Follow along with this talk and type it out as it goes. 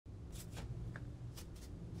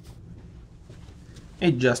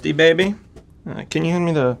Hey, Justy baby. Can you hand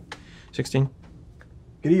me the 16?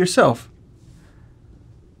 Get it yourself.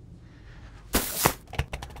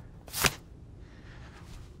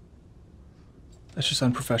 That's just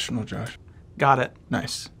unprofessional, Josh. Got it.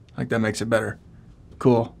 Nice. Like, that makes it better.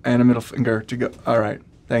 Cool. And a middle finger to go. All right.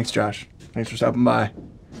 Thanks, Josh. Thanks for stopping by.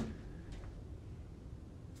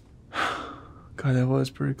 God, that was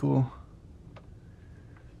pretty cool.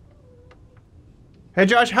 Hey,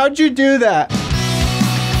 Josh, how'd you do that?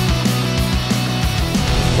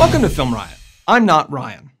 Welcome to Film Riot. I'm not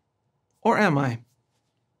Ryan. Or am I?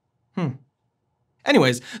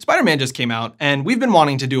 Anyways, Spider-Man just came out, and we've been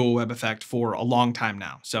wanting to do a web effect for a long time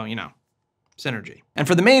now, so, you know, synergy. And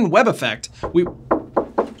for the main web effect,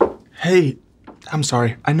 Hey, I'm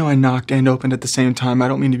sorry. I know I knocked and opened at the same time. I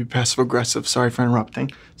don't mean to be passive-aggressive. Sorry for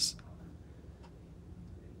interrupting.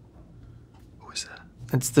 Who is that?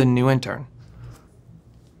 It's the new intern.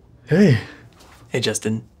 Hey. Hey,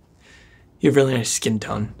 Justin. You have really nice skin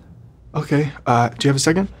tone. Okay, do you have a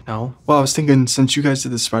second? No? Well, I was thinking, since you guys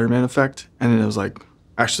did the Spider-Man effect, and it was, like,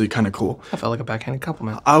 actually kind of cool. I felt like a backhanded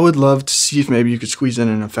compliment. I would love to see if maybe you could squeeze in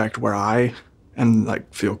an effect where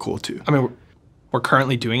like, feel cool, too. I mean, we're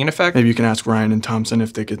currently doing an effect. Maybe you can ask Ryan and Thompson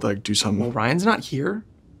if they could, like, do something. Well, Ryan's not here,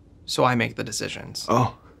 so I make the decisions.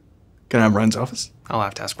 Oh. Can I have Ryan's office? I'll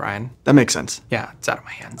have to ask Ryan. That makes sense. Yeah, it's out of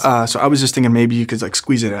my hands. So I was just thinking maybe you could, like,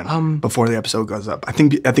 squeeze it in before the episode goes up. I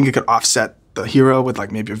think it could offset the hero with,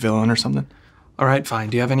 like, maybe a villain or something. All right, fine.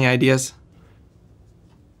 Do you have any ideas?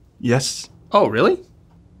 Yes? Oh, really?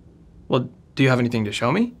 Well, do you have anything to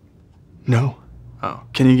show me? No. Oh.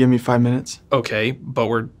 Can you give me 5 minutes? Okay, but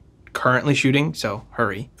we're currently shooting, so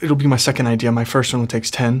hurry. It'll be my second idea. My first one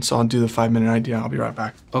takes 10, so I'll do the 5-minute idea. I'll be right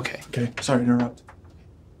back. Okay. Okay, sorry to interrupt.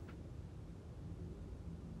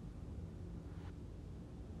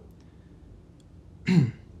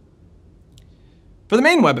 For the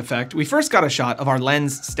main web effect, we first got a shot of our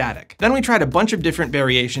lens static. Then we tried a bunch of different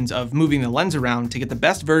variations of moving the lens around to get the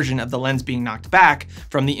best version of the lens being knocked back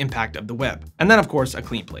from the impact of the web. And then of course, a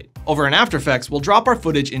clean plate. Over in After Effects, we'll drop our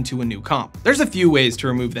footage into a new comp. There's a few ways to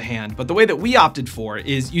remove the hand, but the way that we opted for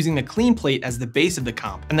is using the clean plate as the base of the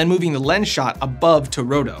comp, and then moving the lens shot above to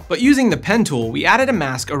roto. But using the pen tool, we added a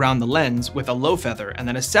mask around the lens with a low feather, and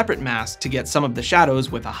then a separate mask to get some of the shadows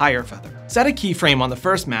with a higher feather. Set a keyframe on the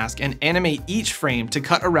first mask and animate each frame to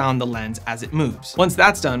cut around the lens as it moves. Once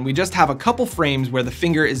that's done, we just have a couple frames where the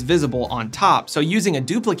finger is visible on top, so using a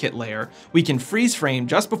duplicate layer, we can freeze frame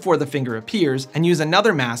just before the finger appears and use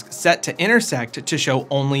another mask set to intersect to show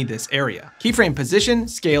only this area. Keyframe position,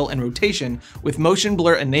 scale, and rotation with motion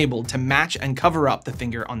blur enabled to match and cover up the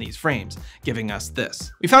finger on these frames, giving us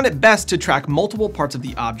this. We found it best to track multiple parts of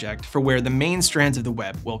the object for where the main strands of the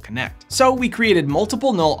web will connect. So we created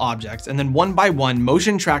multiple null objects and then one by one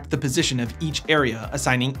motion tracked the position of each area,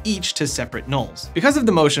 assigning each to separate nulls. Because of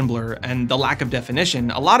the motion blur and the lack of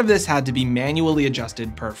definition, a lot of this had to be manually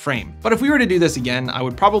adjusted per frame. But if we were to do this again, I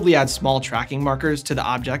would probably add small tracking markers to the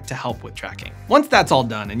object to help with tracking. Once that's all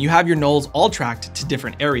done and you have your nulls all tracked to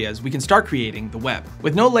different areas, we can start creating the web.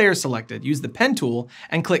 With no layer selected, use the pen tool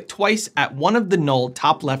and click twice at one of the null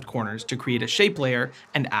top left corners to create a shape layer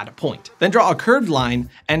and add a point. Then draw a curved line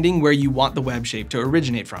ending where you want the web shape to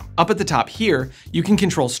originate from. Up at the top here, you can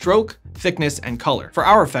control stroke, thickness, and color. For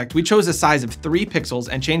our effect, we chose a size of 3 pixels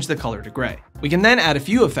and changed the color to gray. We can then add a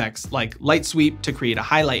few effects like light sweep to create a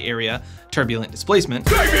highlight area, turbulent displacement.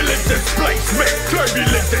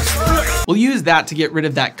 We'll use that to get rid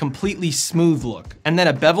of that completely smooth look, and then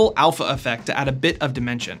a bevel alpha effect to add a bit of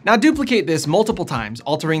dimension. Now duplicate this multiple times,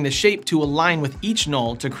 altering the shape to align with each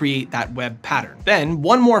null to create that web pattern. Then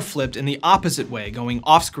one more flipped in the opposite way, going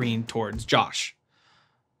off screen towards Josh,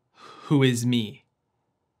 who is me.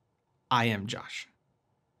 I am Josh.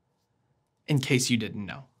 In case you didn't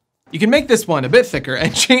know. You can make this one a bit thicker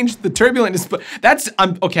and change the turbulent display.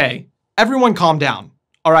 Okay. Everyone calm down.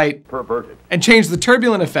 All right, perverted. And change the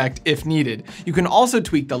turbulent effect if needed. You can also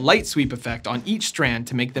tweak the light sweep effect on each strand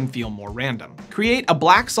to make them feel more random. Create a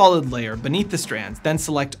black solid layer beneath the strands, then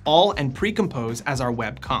select all and pre-compose as our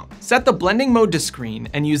web comp. Set the blending mode to screen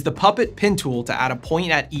and use the puppet pin tool to add a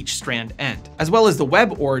point at each strand end, as well as the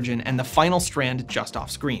web origin and the final strand just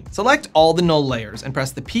off screen. Select all the null layers and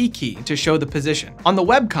press the P key to show the position. On the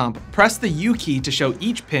web comp, press the U key to show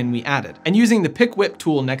each pin we added, and using the pick whip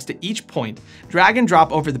tool next to each point, drag and drop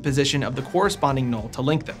drop over the position of the corresponding null to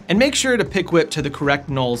link them. And make sure to pick whip to the correct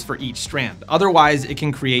nulls for each strand, otherwise it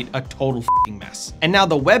can create a total f***ing mess. And now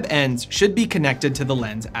the web ends should be connected to the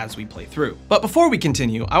lens as we play through. But before we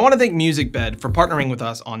continue, I want to thank MusicBed for partnering with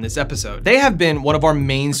us on this episode. They have been one of our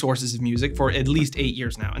main sources of music for at least 8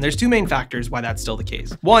 years now, and there's two main factors why that's still the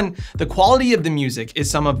case. One, the quality of the music is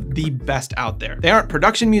some of the best out there. They aren't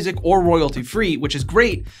production music or royalty free, which is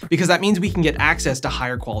great because that means we can get access to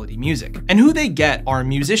higher quality music. And who they get are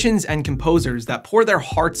musicians and composers that pour their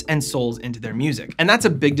hearts and souls into their music. And that's a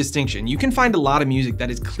big distinction. You can find a lot of music that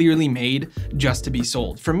is clearly made just to be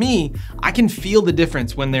sold. For me, I can feel the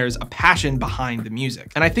difference when there's a passion behind the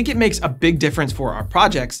music. And I think it makes a big difference for our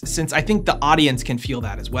projects since I think the audience can feel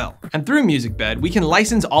that as well. And through MusicBed, we can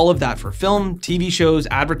license all of that for film, TV shows,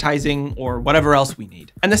 advertising, or whatever else we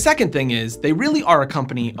need. And the second thing is they really are a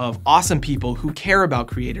company of awesome people who care about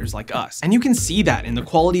creators like us. And you can see that in the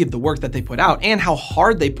quality of the work that they put out and how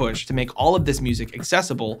hard they push to make all of this music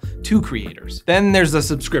accessible to creators. Then there's the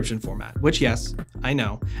subscription format, which yes, I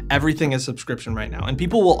know, everything is subscription right now, and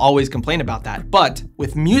people will always complain about that. But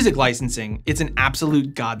with music licensing, it's an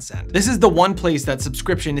absolute godsend. This is the one place that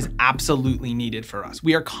subscription is absolutely needed for us.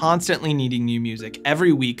 We are constantly needing new music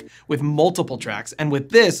every week with multiple tracks, and with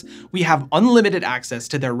this, we have unlimited access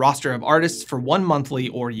to their roster of artists for one monthly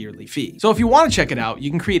or yearly fee. So if you want to check it out, you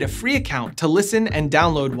can create a free account to listen and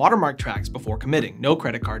download watermark tracks before committing. No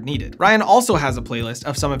credit card needed. Ryan also has a playlist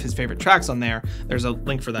of some of his favorite tracks on there. There's a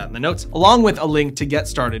link for that in the notes, along with a link to get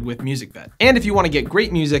started with MusicBed. And if you want to get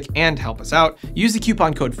great music and help us out, use the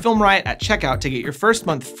coupon code FilmRiot at checkout to get your first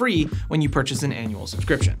month free when you purchase an annual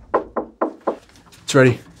subscription. It's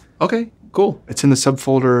ready. Okay, cool. It's in the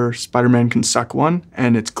subfolder Spider-Man Can Suck 1,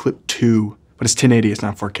 and it's clip 2, but it's 1080, it's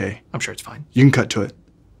not 4K. I'm sure it's fine. You can cut to it.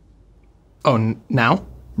 Oh, now?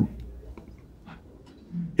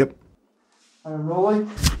 Yep. I'm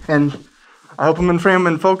rolling, and I hope I'm in frame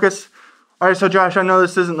and focus. All right, so Josh, I know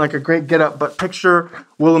this isn't like a great getup, but picture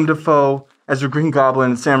Willem Dafoe as the Green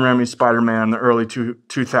Goblin and Sam Raimi's Spider-Man in the early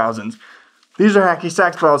 2000s. These are hacky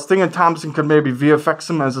sacks, but I was thinking Thompson could maybe VFX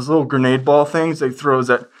them as those little grenade ball things they throws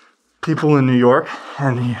at people in New York.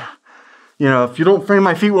 And he, you know, if you don't frame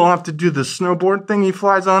my feet, we don't have to do the snowboard thing he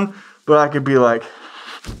flies on, but I could be like,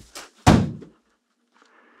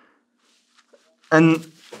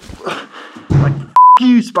 and like, F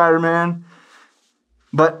you, Spider-Man.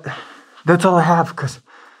 But that's all I have because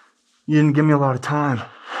you didn't give me a lot of time.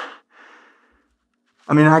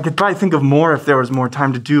 I mean, I could probably think of more if there was more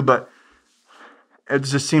time to do, but it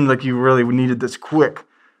just seemed like you really needed this quick.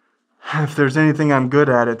 If there's anything I'm good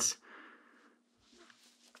at, it's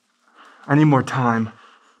I need more time.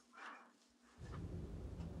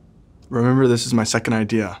 Remember, this is my second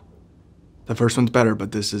idea. The first one's better,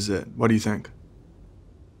 but this is it. What do you think?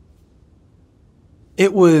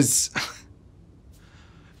 It was...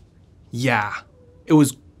 yeah, it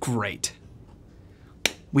was great.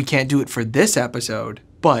 We can't do it for this episode,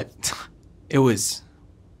 but it was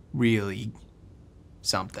really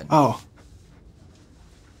something. Oh.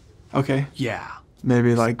 Okay. Yeah.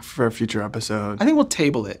 Maybe like for a future episode. I think we'll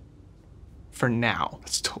table it for now.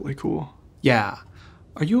 That's totally cool. Yeah.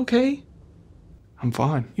 Are you okay? I'm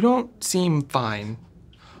fine. You don't seem fine.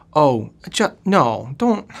 Oh, no,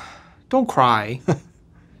 don't cry.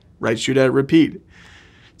 Right, shoot at it, repeat.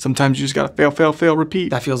 Sometimes you just gotta fail, fail, fail, repeat.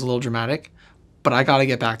 That feels a little dramatic, but I gotta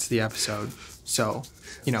get back to the episode. So,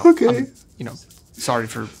 you know, okay. Sorry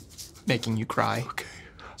for making you cry. Okay.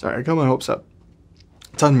 Sorry, I got my hopes up.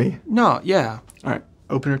 It's on me. No, yeah. All right,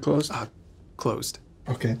 open or closed? Closed.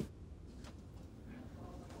 Okay.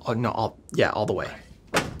 Oh, no, all the way.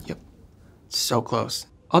 Yep. So close.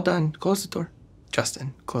 All done. Close the door.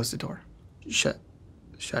 Justin, close the door. Shut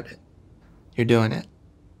it. You're doing it.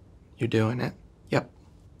 You're doing it. Yep.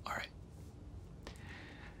 All right.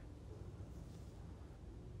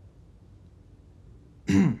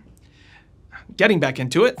 Getting back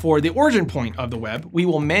into it, for the origin point of the web, we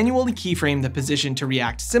will manually keyframe the position to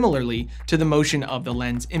react similarly to the motion of the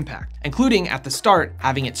lens impact, including at the start,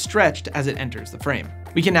 having it stretched as it enters the frame.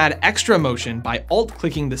 We can add extra motion by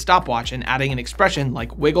alt-clicking the stopwatch and adding an expression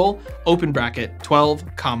like wiggle, open bracket, 12,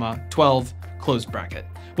 12, close bracket,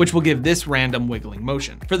 which will give this random wiggling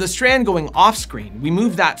motion. For the strand going off screen, we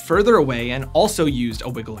moved that further away and also used a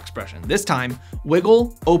wiggle expression. This time,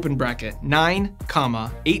 wiggle, open bracket, 9,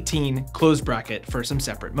 18, close bracket for some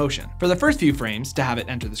separate motion. For the first few frames, to have it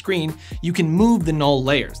enter the screen, you can move the null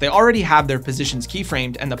layers. They already have their positions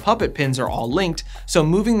keyframed and the puppet pins are all linked, so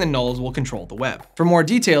moving the nulls will control the web. For more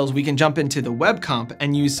details, we can jump into the web comp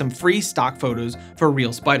and use some free stock photos for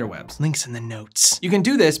real spider webs. Links in the notes. You can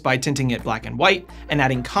do this by tinting it black and white and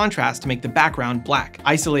adding contrast to make the background black,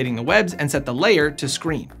 isolating the webs and set the layer to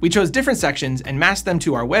screen. We chose different sections and masked them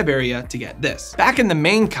to our web area to get this. Back in the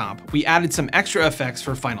main comp, we added some extra effects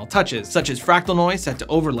for final touches, such as fractal noise set to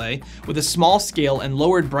overlay with a small scale and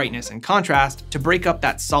lowered brightness and contrast to break up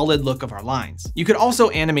that solid look of our lines. You could also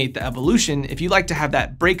animate the evolution if you like to have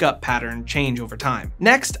that breakup pattern change over time.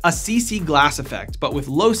 Next, a CC glass effect, but with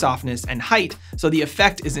low softness and height so the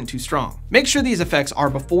effect isn't too strong. Make sure these effects are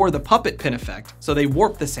before the puppet pin effect so they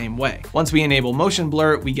warp the same way. Once we enable motion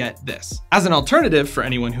blur, we get this. As an alternative for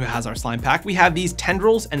anyone who has our slime pack, we have these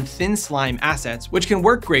tendrils and thin slime assets, which can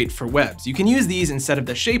work great for webs. You can use these instead of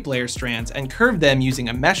the shape layer strands and curve them using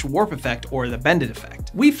a mesh warp effect or the bended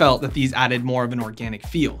effect. We felt that these added more of an organic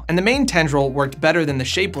feel, and the main tendril worked better than the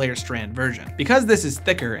shape layer strand version. Because this is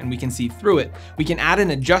thicker and we can see through it, we can add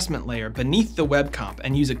an adjustment layer beneath the web comp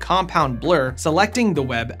and use a compound blur, selecting the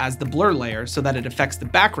web as the blur layer so that it affects the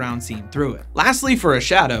background seen through it. Lastly, for a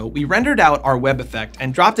shadow, we rendered out our web effect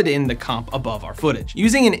and dropped it in the comp above our footage,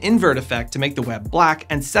 using an invert effect to make the web black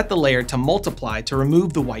and set the layer to multiply to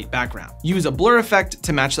remove the white background. Use a blur effect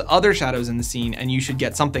to match the other shadows in the scene and you should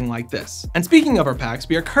get something like this. And speaking of our packs,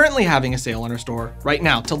 we are currently having a sale on our store right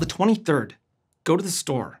now till the 23rd. Go to the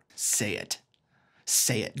store. Say it.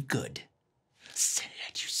 Say it good. Say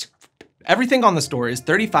it, you son of a bitch. Everything on the store is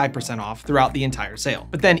 35% off throughout the entire sale.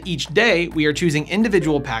 But then each day, we are choosing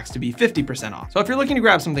individual packs to be 50% off. So if you're looking to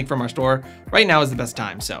grab something from our store, right now is the best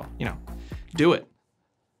time. So, do it,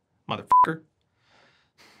 motherfucker.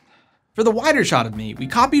 For the wider shot of me, we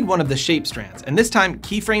copied one of the shape strands, and this time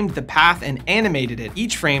keyframed the path and animated it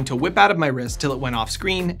each frame to whip out of my wrist till it went off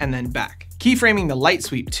screen and then back. Keyframing the light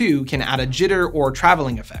sweep too can add a jitter or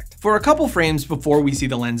traveling effect. For a couple frames before we see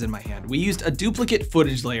the lens in my hand, we used a duplicate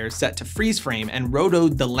footage layer set to freeze frame and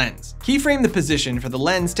rotoed the lens. Keyframe the position for the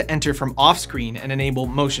lens to enter from off screen and enable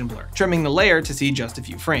motion blur, trimming the layer to see just a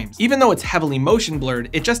few frames. Even though it's heavily motion blurred,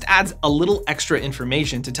 it just adds a little extra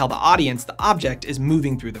information to tell the audience the object is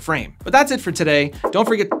moving through the frame. But that's it for today. Don't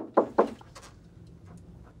forget,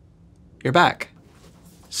 you're back.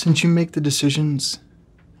 Since you make the decisions,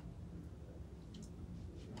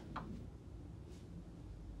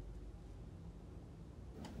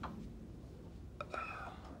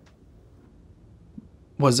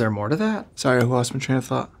 was there more to that? sorry, I lost my train of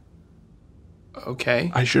thought.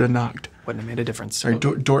 Okay. I should have knocked. Wouldn't have made a difference. Sorry,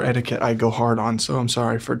 door etiquette I go hard on, so I'm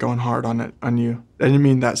sorry for going hard on you. I didn't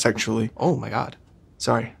mean that sexually. Oh my God.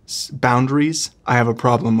 Sorry. Boundaries, I have a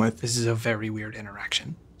problem with. This is a very weird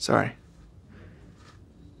interaction. Sorry.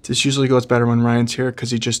 This usually goes better when Ryan's here because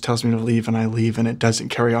he just tells me to leave and I leave and it doesn't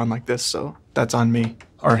carry on like this, so that's on me.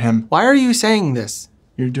 Or him. Why are you saying this?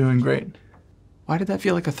 You're doing great. Why did that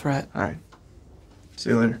feel like a threat? All right. See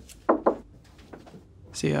you later.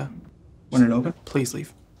 See ya. When it open? Please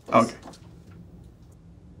leave. Okay.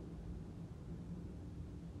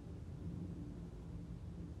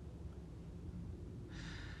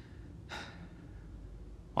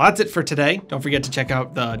 Well, that's it for today. Don't forget to check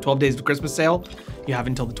out the 12 Days of Christmas sale. You have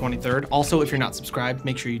until the 23rd. Also, if you're not subscribed,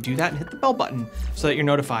 make sure you do that and hit the bell button so that you're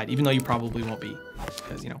notified, even though you probably won't be,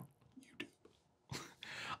 because, YouTube.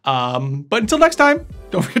 But until next time,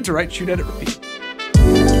 don't forget to write, shoot, edit, repeat.